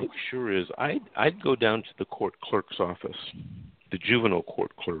 just to make sure, is I'd go down to the court clerk's office, the juvenile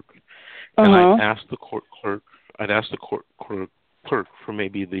court clerk, and I'd ask the court clerk for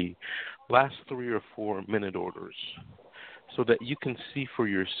maybe the last 3 or 4 minute orders, so that you can see for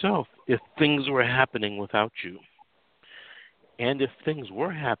yourself if things were happening without you. And if things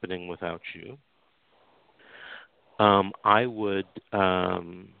were happening without you, I would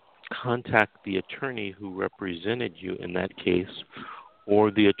contact the attorney who represented you in that case,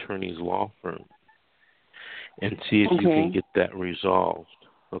 or the attorney's law firm, and see if you can get that resolved.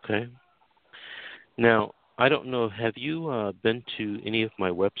 Okay? Now, I don't know, have you been to any of my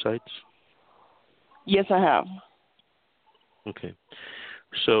websites? Yes, I have. Okay.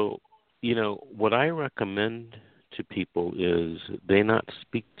 So, what I recommend to people is they not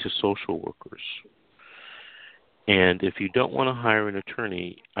speak to social workers. And if you don't want to hire an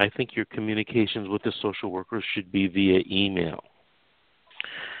attorney, I think your communications with the social workers should be via email.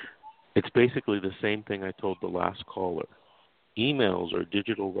 It's basically the same thing I told the last caller. Emails are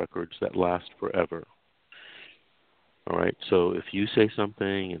digital records that last forever. All right, so if you say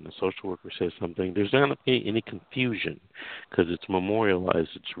something and the social worker says something, there's not going to be any confusion because it's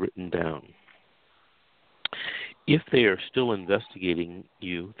memorialized, it's written down. If they are still investigating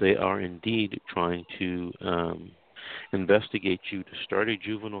you, they are indeed trying to investigate you to start a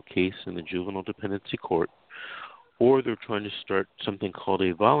juvenile case in the juvenile dependency court, or they're trying to start something called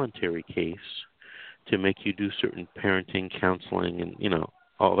a voluntary case to make you do certain parenting, counseling, and,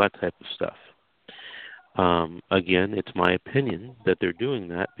 all that type of stuff. Again, it's my opinion that they're doing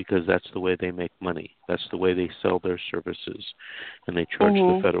that because that's the way they make money. That's the way they sell their services, and they charge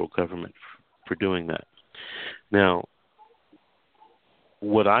the federal government for doing that. Now,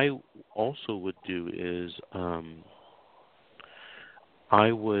 what I also would do is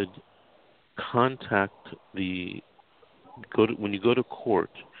I would contact when you go to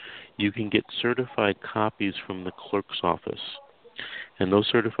court, you can get certified copies from the clerk's office. And those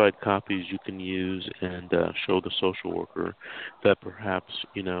certified copies you can use and show the social worker that perhaps,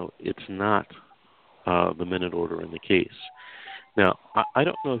 it's not the minute order in the case. Now, I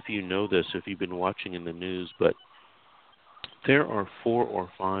don't know if you know this, if you've been watching in the news, but there are 4 or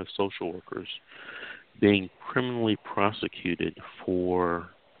 5 social workers being criminally prosecuted for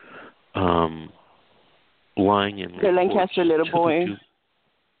lying in the Lancaster little boy.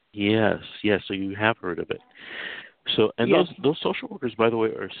 Yes, so you have heard of it. So, and yes. those social workers, by the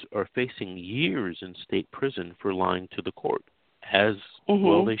way, are facing years in state prison for lying to the court, as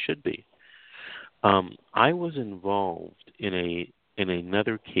well they should be. I was involved in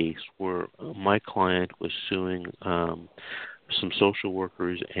another case where my client was suing some social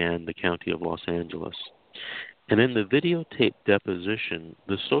workers and the county of Los Angeles. And in the videotape deposition,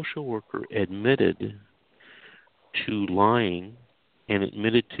 the social worker admitted to lying and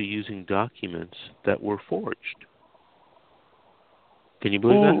admitted to using documents that were forged. Can you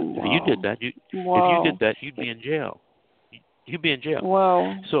believe that? Wow. If you did that, you'd be in jail. You'd be in jail.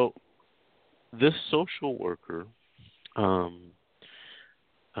 Wow. So this social worker, in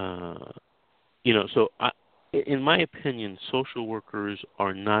my opinion, social workers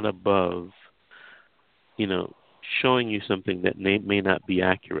are not above, showing you something that may not be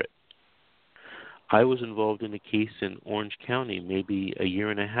accurate. I was involved in a case in Orange County maybe a year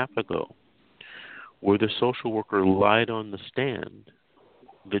and a half ago where the social worker lied on the stand.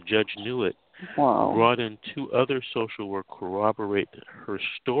 The judge knew it, brought in 2 other social workers to corroborate her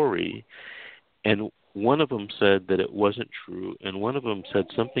story, and one of them said that it wasn't true, and one of them said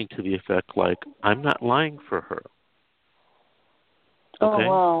something to the effect like, I'm not lying for her. Okay? Oh,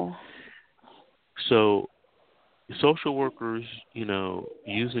 wow. So social workers,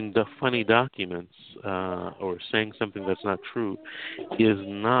 using the funny documents or saying something that's not true is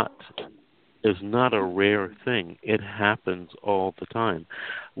not a rare thing. It happens all the time.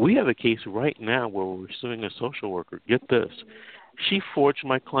 We have a case right now where we're suing a social worker. Get this. She forged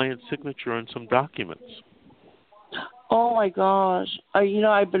my client's signature on some documents. Oh, my gosh.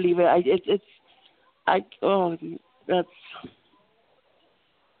 I believe it. That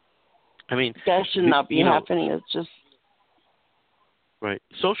should not be happening. It's just... Right.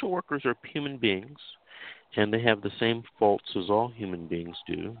 Social workers are human beings, and they have the same faults as all human beings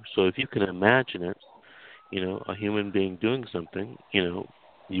do. So if you can imagine it, a human being doing something,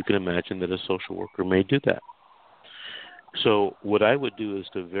 you can imagine that a social worker may do that. So what I would do is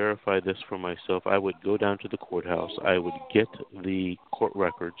to verify this for myself. I would go down to the courthouse. I would get the court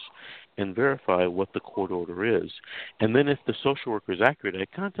records and verify what the court order is. And then if the social worker is accurate,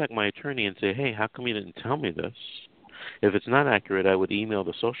 I'd contact my attorney and say, hey, how come you didn't tell me this? If it's not accurate, I would email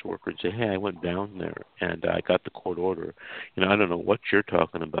the social worker and say, hey, I went down there and I got the court order. I don't know what you're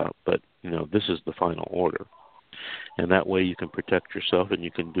talking about, but, this is the final order. And that way you can protect yourself and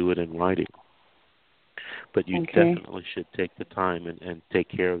you can do it in writing. But you definitely should take the time and take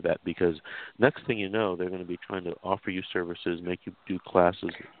care of that, because next thing you know, they're going to be trying to offer you services, make you do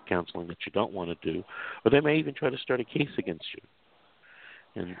classes, counseling that you don't want to do, or they may even try to start a case against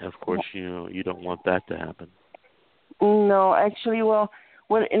you. And, of course, you don't want that to happen. No, actually,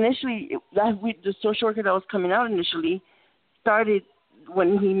 when initially, the social worker that was coming out initially started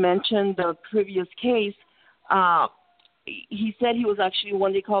when he mentioned the previous case. He said he was actually,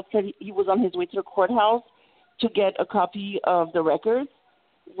 when they called, said he was on his way to the courthouse to get a copy of the records,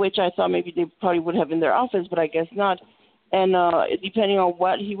 which I thought maybe they probably would have in their office, but I guess not. And depending on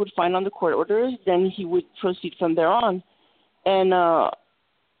what he would find on the court orders, then he would proceed from there on. And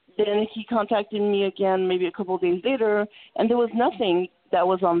then he contacted me again maybe a couple of days later, and there was nothing that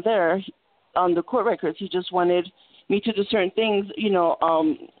was on there on the court records. He just wanted me to do certain things, in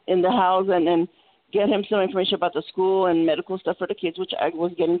the house and get him some information about the school and medical stuff for the kids, which I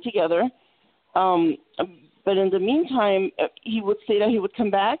was getting together. But in the meantime, he would say that he would come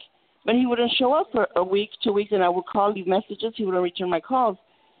back, but he wouldn't show up for a week, 2 weeks, and I would call, leave messages. He wouldn't return my calls.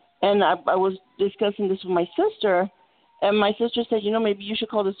 And I was discussing this with my sister, and my sister said, maybe you should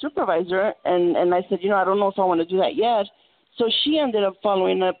call the supervisor. And I said, I don't know if I want to do that yet. So she ended up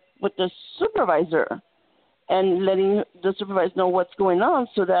following up with the supervisor and letting the supervisor know what's going on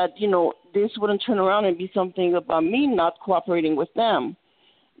so that, this wouldn't turn around and be something about me not cooperating with them.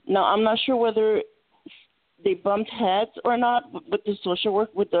 Now, I'm not sure whether they bumped heads or not with the social work,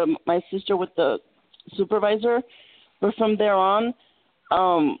 my sister with the supervisor, but from there on,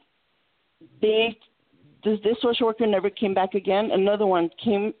 this social worker never came back again. Another one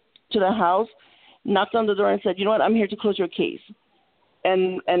came to the house, knocked on the door and said, you know what, I'm here to close your case.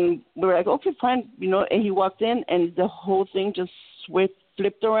 And we were like, okay, fine, and he walked in and the whole thing just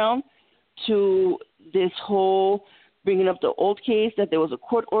flipped around to this whole bringing up the old case, that there was a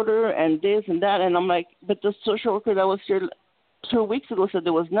court order and this and that. And I'm like, but the social worker that was here 2 weeks ago said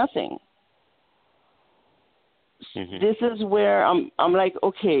there was nothing. Mm-hmm. This is where I'm like,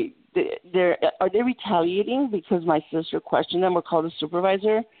 okay, are they retaliating because my sister questioned them or called the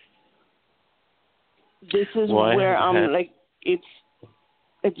supervisor? This is where I'm like,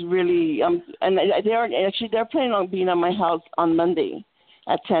 it's really, and they're planning on being at my house on Monday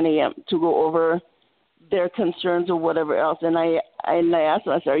at 10 a.m. to go over their concerns or whatever else. And I asked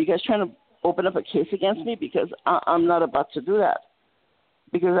them, I said, are you guys trying to open up a case against me? Because I'm not about to do that.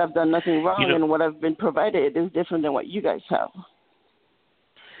 Because I've done nothing wrong, and what I've been provided is different than what you guys have.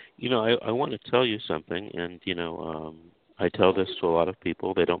 I want to tell you something, and, I tell this to a lot of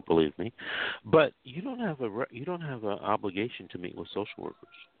people. They don't believe me. But you don't have an obligation to meet with social workers.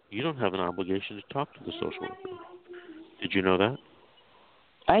 You don't have an obligation to talk to the social worker. Did you know that?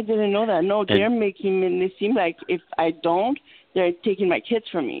 I didn't know that. No, they're making it seem like if I don't, they're taking my kids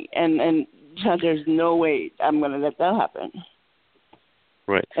from me. And there's no way I'm going to let that happen.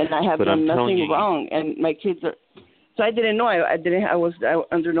 Right. And I have done nothing wrong. And my kids are... So I didn't know. I was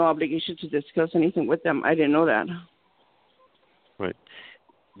under no obligation to discuss anything with them. I didn't know that. Right.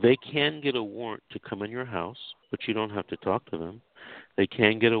 They can get a warrant to come in your house, but you don't have to talk to them. They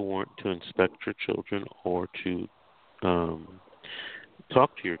can get a warrant to inspect your children or to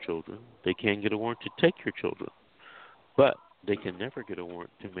talk to your children. They can get a warrant to take your children, but they can never get a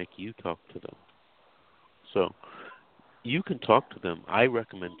warrant to make you talk to them. So you can talk to them. I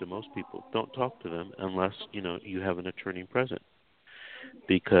recommend to most people, don't talk to them unless, you have an attorney present.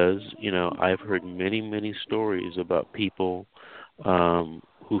 Because, I've heard many, many stories about people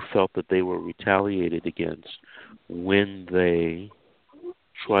who felt that they were retaliated against when they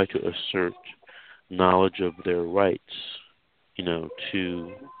try to assert knowledge of their rights,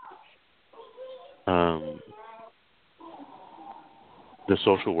 to the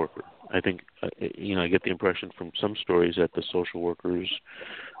social worker. I think, I get the impression from some stories that the social workers,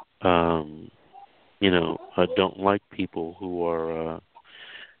 don't like people who are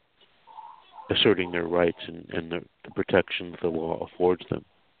asserting their rights and the protection the law affords them.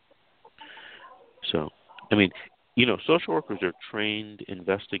 So, social workers are trained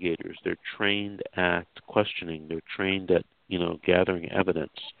investigators. They're trained at questioning. They're trained at, gathering evidence.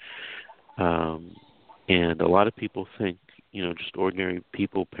 And a lot of people think, just ordinary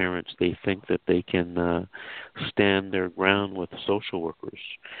people, parents, they think that they can stand their ground with social workers,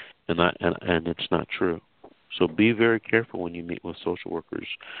 and it's not true. So be very careful when you meet with social workers,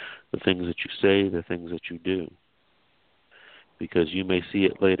 the things that you say, the things that you do, because you may see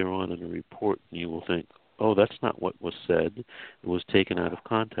it later on in a report and you will think, oh, that's not what was said. It was taken out of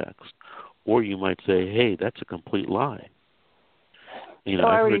context. Or you might say, hey, that's a complete lie. I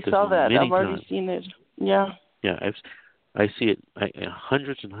already saw that. I've already seen it. Yeah. Yeah, I see it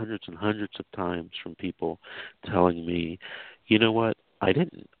hundreds and hundreds and hundreds of times from people telling me, you know what, I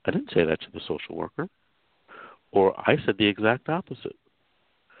didn't say that to the social worker, or I said the exact opposite.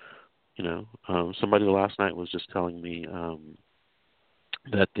 Somebody last night was just telling me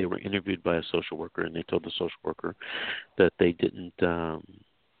that they were interviewed by a social worker, and they told the social worker that they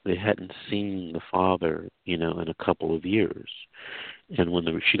hadn't seen the father, in a couple of years. And when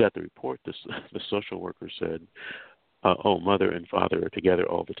she got the report, the social worker said, mother and father are together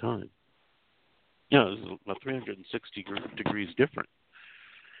all the time. This is about 360 degrees different.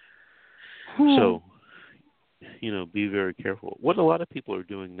 So, be very careful. What a lot of people are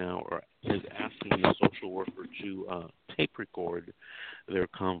doing now is asking the social worker to tape record their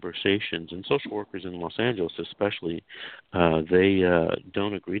conversations. And social workers in Los Angeles especially, they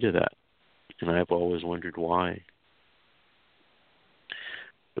don't agree to that. And I've always wondered why.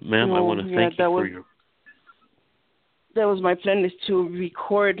 But, ma'am, I want to thank you for your... that was my plan, is to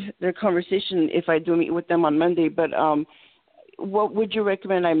record their conversation if I do meet with them on Monday. But what would you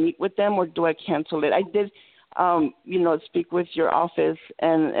recommend? I meet with them, or do I cancel it? I did, speak with your office,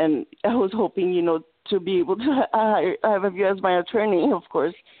 and I was hoping, to be able to have you as my attorney, of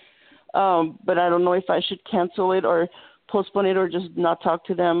course. But I don't know if I should cancel it or postpone it or just not talk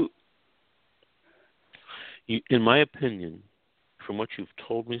to them. In my opinion, from what you've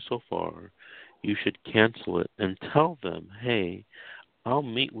told me so far, you should cancel it and tell them, hey, I'll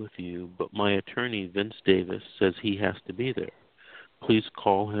meet with you, but my attorney, Vince Davis, says he has to be there. Please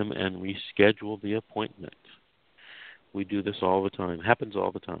call him and reschedule the appointment. We do this all the time. Happens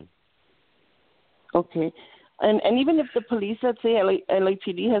all the time. Okay. And even if the police, let's say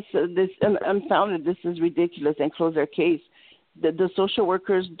LAPD has said this and found that this is ridiculous and closed their case, the social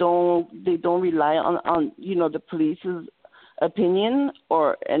workers don't rely on the police's opinion,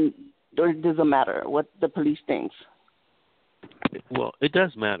 or it doesn't matter what the police thinks? Well, it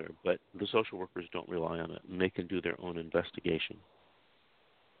does matter, but the social workers don't rely on it, and they can do their own investigation.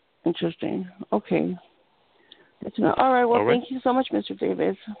 Interesting. Okay. All right. Well, thank you so much, Mr.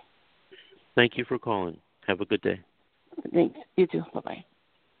 Davis. Thank you for calling. Have a good day. Thanks. You too. Bye-bye.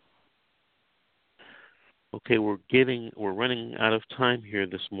 Okay, we're running out of time here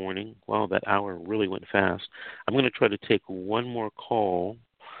this morning. Wow, that hour really went fast. I'm going to try to take one more call.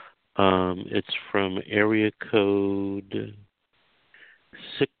 It's from area code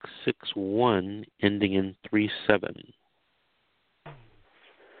 661, ending in 37.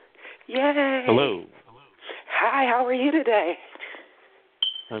 Yay! Hello. Hi, how are you today?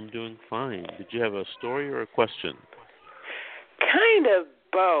 I'm doing fine. Did you have a story or a question? Kind of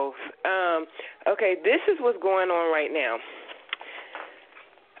both. Okay, this is what's going on right now.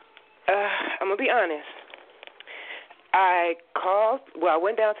 I'm going to be honest. I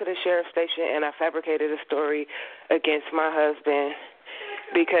went down to the sheriff's station and I fabricated a story against my husband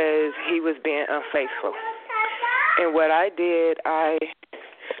because he was being unfaithful. And what I did,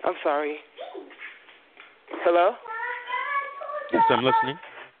 I'm sorry. Hello? Yes, I'm listening.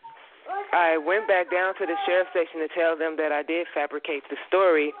 I went back down to the sheriff's station to tell them that I did fabricate the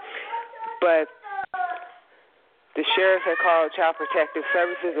story, but the sheriff had called Child Protective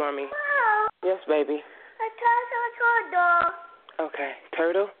Services on me. Yes, baby. Okay,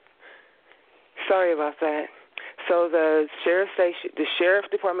 turtle? Sorry about that. So the sheriff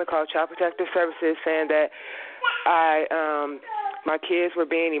department called Child Protective Services saying that my kids were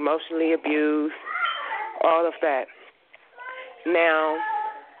being emotionally abused, all of that. Now,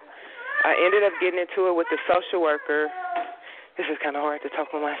 I ended up getting into it with the social worker. This is kind of hard to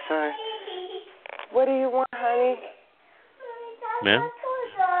talk with my son. What do you want, honey? Ma'am?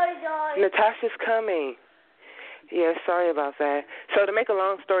 Natasha's coming. Yeah, sorry about that. So to make a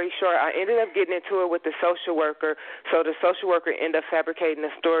long story short, I ended up getting into it with the social worker. So the social worker ended up fabricating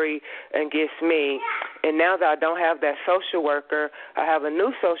a story against me. And now that I don't have that social worker, I have a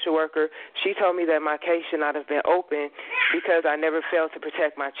new social worker. She told me that my case should not have been open because I never failed to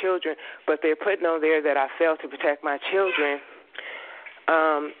protect my children. But they're putting on there that I failed to protect my children.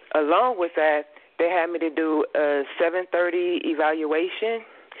 Along with that, they had me to do a 7:30 evaluation.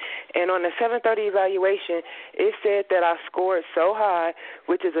 And on the 7:30 evaluation, it said that I scored so high,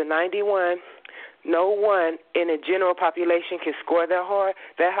 which is a 91. No one in the general population can score that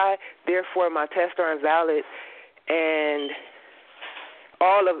high. Therefore, my tests are invalid, and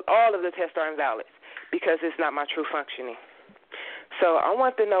all of the tests are invalid because it's not my true functioning. So I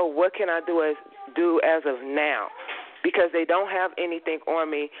want to know what can I do as of now, because they don't have anything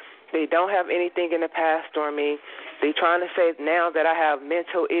on me. They don't have anything in the past on me. They're trying to say now that I have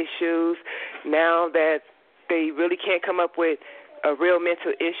mental issues, now that they really can't come up with a real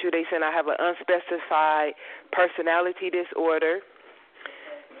mental issue. They saying I have an unspecified personality disorder.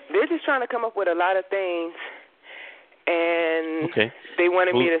 They're just trying to come up with a lot of things, and they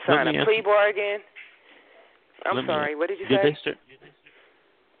wanted me to sign a plea bargain. I'm sorry, what did you say?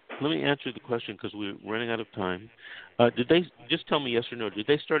 Let me answer the question because we're running out of time. Did they just tell me yes or no? Did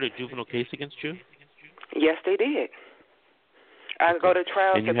they start a juvenile case against you? Yes, they did. I go to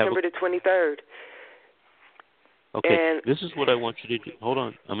trial September the 23rd. Okay, and this is what I want you to do. Hold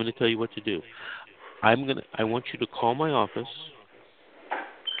on, I'm going to tell you what to do. I want you to call my office.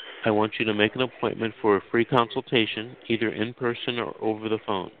 I want you to make an appointment for a free consultation, either in person or over the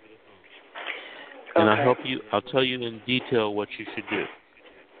phone. And I'll tell you in detail what you should do.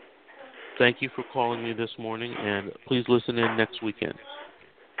 Thank you for calling me this morning, and please listen in next weekend.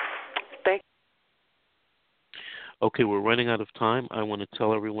 Thank you. Okay, we're running out of time. I want to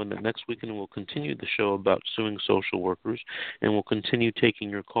tell everyone that next weekend we'll continue the show about suing social workers, and we'll continue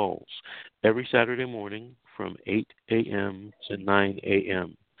taking your calls every Saturday morning from from 8 a.m. to 9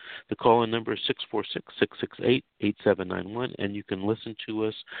 a.m. The call-in number is 646-668-8791, and you can listen to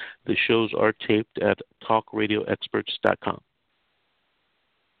us. The shows are taped at talkradioexperts.com.